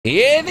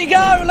Here they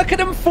go. Look at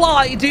them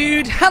fly,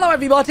 dude. Hello,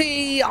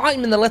 everybody.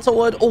 I'm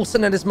InTheLittleWood, also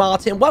known as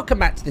Martin. Welcome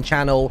back to the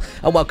channel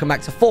and welcome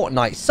back to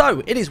Fortnite.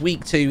 So, it is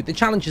week 2. The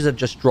challenges have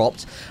just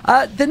dropped.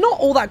 They're not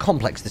all that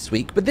complex this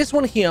week, but this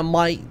one here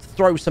might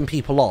throw some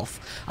people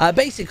off.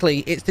 Basically,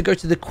 it's to go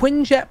to the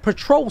Quinjet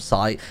patrol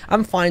site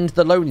and find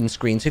the loading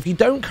screen. So, if you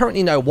don't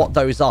currently know what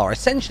those are,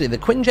 essentially, the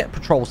Quinjet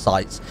patrol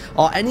sites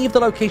are any of the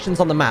locations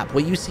on the map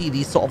where you see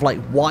these sort of like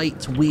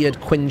white, weird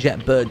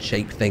Quinjet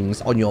bird-shaped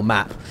things on your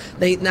map.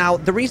 Now,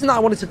 the reason I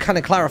wanted to kind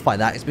of clarify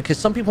that is because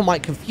some people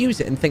might confuse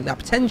it and think that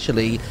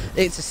potentially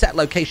it's a set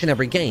location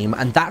every game,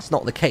 and that's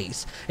not the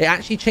case. It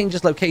actually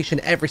changes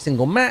location every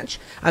single match,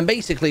 and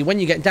basically when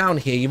you get down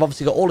here, you've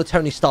obviously got all of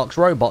Tony Stark's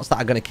robots that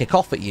are going to kick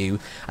off at you,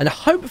 and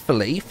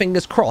hopefully,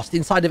 fingers crossed,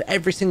 inside of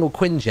every single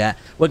Quinjet,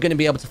 we're going to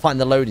be able to find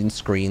the loading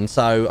screen.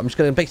 So I'm just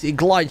going to basically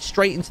glide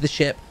straight into the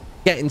ship,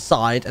 get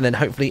inside, and then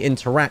hopefully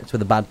interact with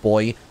the bad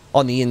boy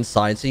on the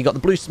inside. So you got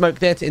the blue smoke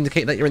there to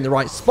indicate that you're in the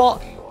right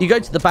spot. You go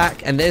to the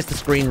back and there's the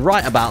screen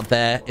right about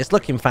there. It's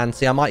looking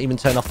fancy. I might even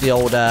turn off the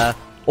old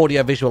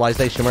audio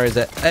visualization. Where is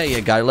it? There you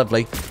go.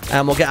 Lovely.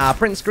 And we'll get our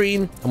print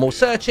screen and we'll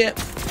search it.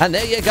 And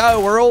there you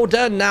go. We're all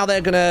done. Now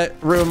they're gonna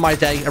ruin my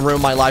day and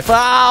ruin my life.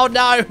 Oh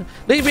no,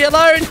 leave me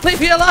alone.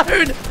 Leave me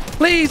alone,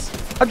 please.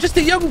 I'm just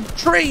a young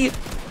tree.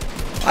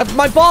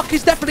 My bark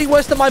is definitely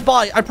worse than my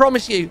bite. I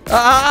promise you.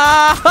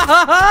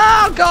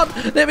 Oh, God.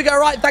 There we go.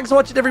 Right. Thanks for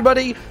watching,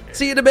 everybody.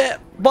 See you in a bit.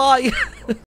 Bye.